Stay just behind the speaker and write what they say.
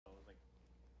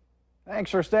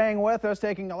Thanks for staying with us.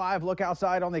 Taking a live look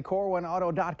outside on the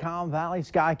CorwinAuto.com Valley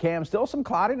Sky Cam. Still some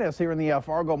cloudiness here in the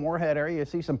Fargo-Moorhead area. You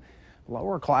see some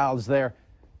lower clouds there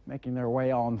making their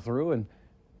way on through. And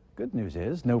good news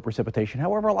is no precipitation.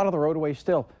 However, a lot of the roadways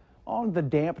still on the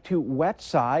damp to wet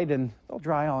side, and they'll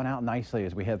dry on out nicely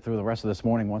as we head through the rest of this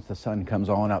morning once the sun comes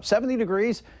on up. 70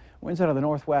 degrees, winds out of the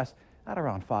northwest at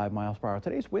around 5 miles per hour.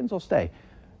 Today's winds will stay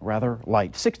rather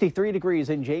light. 63 degrees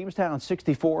in Jamestown,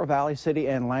 64 Valley City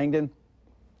and Langdon.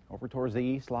 Over towards the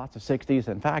east, lots of 60s.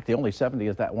 In fact, the only 70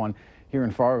 is that one here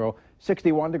in Fargo.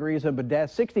 61 degrees in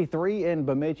Bodette, 63 in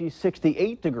Bemidji,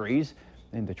 68 degrees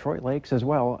in Detroit Lakes as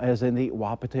well as in the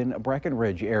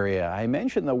Wahpeton-Breckenridge area. I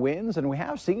mentioned the winds, and we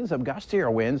have seen some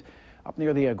gustier winds up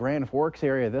near the Grand Forks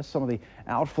area. Some of the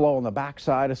outflow on the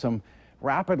backside of some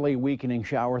rapidly weakening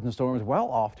showers and storms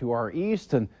well off to our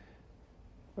east, and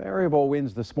variable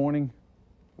winds this morning.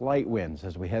 Light winds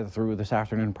as we head through this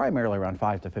afternoon, primarily around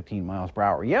 5 to 15 miles per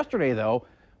hour. Yesterday, though,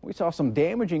 we saw some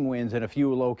damaging winds in a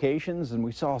few locations, and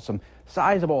we saw some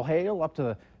sizable hail up to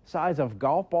the size of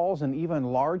golf balls and even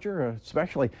larger,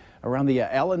 especially around the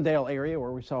Ellendale area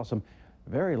where we saw some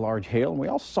very large hail. And we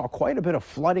also saw quite a bit of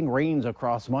flooding rains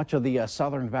across much of the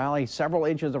Southern Valley, several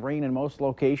inches of rain in most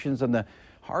locations, and the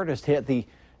hardest hit the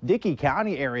Dickey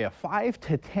County area, 5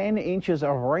 to 10 inches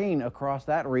of rain across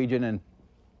that region. And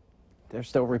they're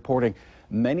still reporting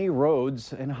many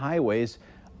roads and highways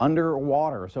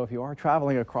underwater. So if you are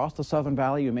traveling across the Southern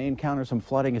Valley, you may encounter some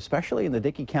flooding, especially in the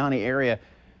Dickey County area,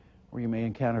 where you may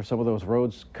encounter some of those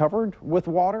roads covered with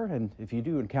water. And if you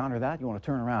do encounter that, you want to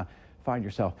turn around, find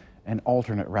yourself an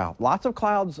alternate route. Lots of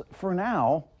clouds for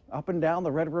now, up and down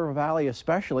the Red River Valley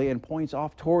especially, and points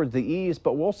off towards the east.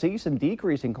 But we'll see some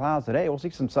decreasing clouds today. We'll see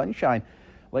some sunshine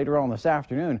later on this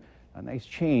afternoon. A nice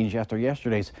change after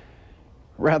yesterday's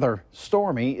rather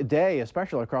stormy day,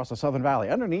 especially across the Southern Valley.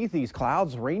 Underneath these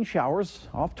clouds, rain showers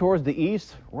off towards the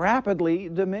east, rapidly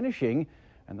diminishing,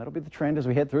 and that'll be the trend as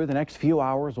we head through the next few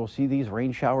hours. We'll see these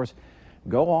rain showers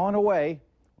go on away.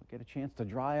 We'll get a chance to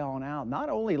dry on out, not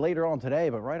only later on today,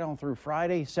 but right on through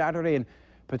Friday, Saturday, and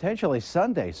potentially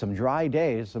Sunday. Some dry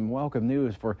days, some welcome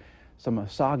news for some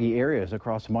soggy areas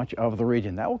across much of the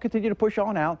region. That will continue to push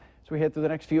on out as we head through the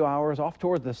next few hours off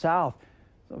towards the south.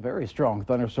 Very strong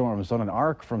thunderstorms on an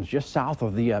arc from just south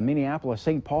of the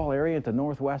Minneapolis-St. Paul area to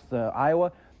northwest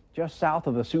Iowa, just south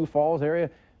of the Sioux Falls area.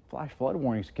 Flash flood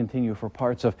warnings continue for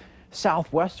parts of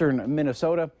southwestern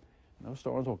Minnesota. Those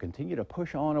storms will continue to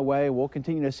push on away. We'll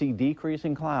continue to see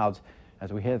decreasing clouds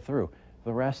as we head through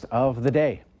the rest of the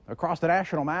day. Across the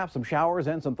national map, some showers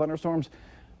and some thunderstorms,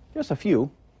 just a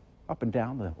few up and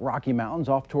down the Rocky Mountains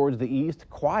off towards the east.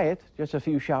 Quiet, just a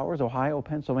few showers, Ohio,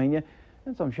 Pennsylvania,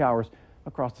 and some showers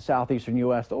across the southeastern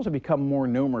U.S. Those have become more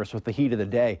numerous with the heat of the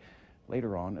day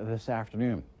later on this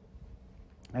afternoon.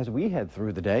 As we head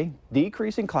through the day,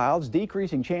 decreasing clouds,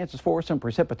 decreasing chances for some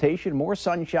precipitation, more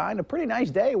sunshine, a pretty nice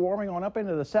day, warming on up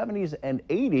into the 70s and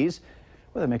 80s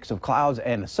with a mix of clouds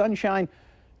and sunshine.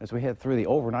 As we head through the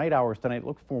overnight hours tonight,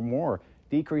 look for more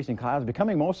decreasing clouds,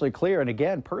 becoming mostly clear. And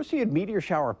again, Perseid meteor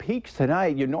shower peaks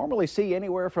tonight. You normally see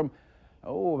anywhere from,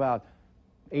 about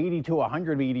 80 to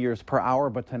 100 meteors per hour,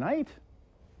 but tonight,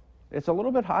 it's a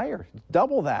little bit higher,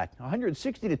 double that,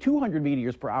 160 to 200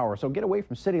 meteors per hour. So get away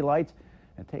from city lights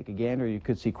and take a gander. You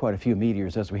could see quite a few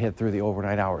meteors as we head through the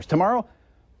overnight hours. Tomorrow,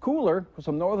 cooler with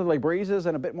some northerly breezes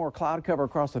and a bit more cloud cover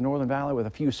across the Northern Valley with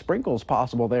a few sprinkles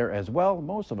possible there as well.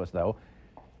 Most of us, though,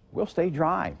 will stay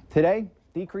dry. Today,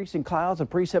 decreasing clouds and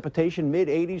precipitation,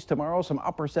 mid-80s. Tomorrow, some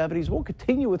upper 70s. We'll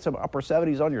continue with some upper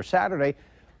 70s on your Saturday,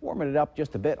 warming it up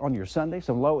just a bit on your Sunday.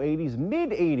 Some low 80s,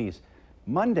 mid-80s.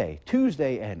 Monday,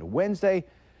 Tuesday, and Wednesday,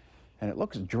 and it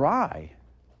looks dry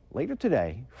later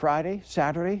today, Friday,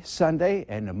 Saturday, Sunday,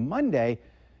 and Monday.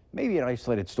 Maybe an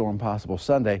isolated storm possible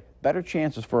Sunday. Better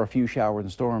chances for a few showers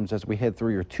and storms as we head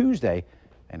through your Tuesday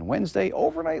and Wednesday.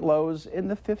 Overnight lows in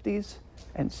the 50s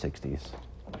and 60s.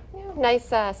 Yeah,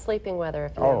 nice sleeping weather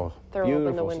if you throw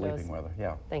open the windows. Sleeping weather,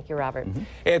 yeah. Thank you, Robert.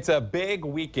 It's a big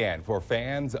weekend for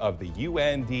fans of the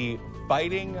UND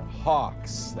Fighting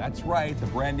Hawks. That's right, the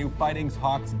brand new Fighting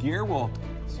Hawks gear will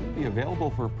soon be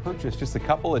available for purchase just a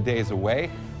couple of days away.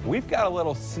 We've got a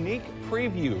little sneak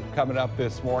preview coming up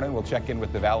this morning. We'll check in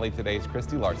with the Valley Today's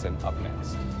Christy Larson up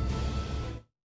next.